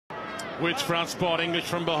Width front spot, English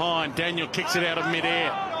from behind. Daniel kicks it out of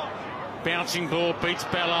mid-air. Bouncing ball, beats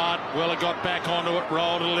Ballard. Weller got back onto it,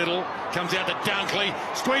 rolled a little. Comes out to Dunkley,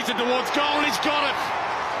 squeezed it towards goal, and he's got it.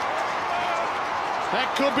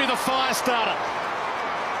 That could be the fire starter.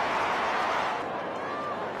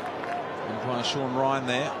 And by Sean Ryan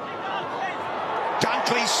there.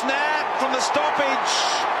 Dunkley snap from the stoppage.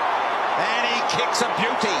 And he kicks a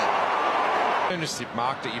beauty. If you've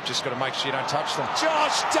marked it, you've just got to make sure you don't touch them.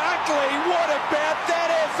 Josh Dunkley, what about that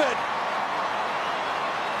effort?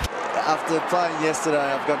 After playing yesterday,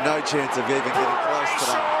 I've got no chance of even getting close to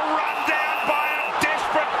that. Run down by a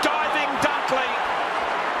desperate diving Dunkley.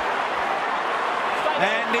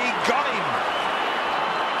 And he got him.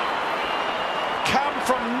 Come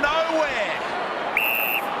from nowhere.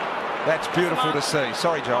 That's beautiful to see.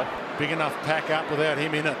 Sorry, Joel. Big enough pack up without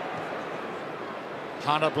him in it.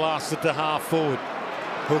 Hunter blasted to half forward.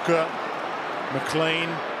 Hooker, McLean,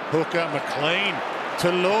 McLean to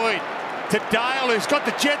Lloyd, to Dale, who's got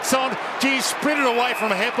the jets on. Gee, sprinted away from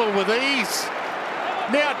Heppel with ease.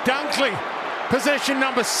 Now Dunkley, possession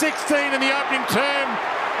number 16 in the opening term,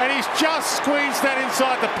 and he's just squeezed that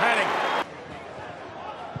inside the padding.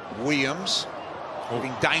 Williams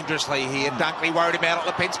moving dangerously here. Dunkley worried about it.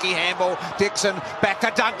 Lipinski handball. Dixon back to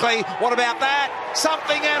Dunkley. What about that?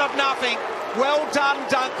 Something out of nothing. Well done,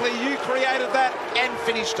 Dunkley. You created that and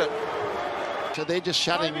finished it. So they're just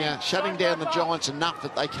shutting down the Giants enough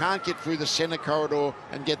that they can't get through the centre corridor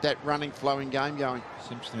and get that running, flowing game going.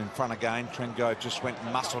 Simpson in front again. Trengo just went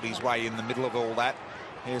and muscled his way in the middle of all that.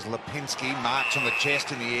 Here's Lipinski, marks on the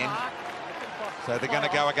chest in the end. So they're going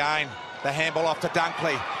to go again. The handball off to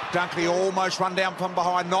Dunkley. Dunkley almost run down from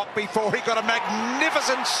behind, not before he got a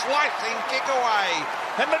magnificent slicing kick away.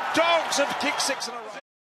 And the Dogs have kicked 6 in a row.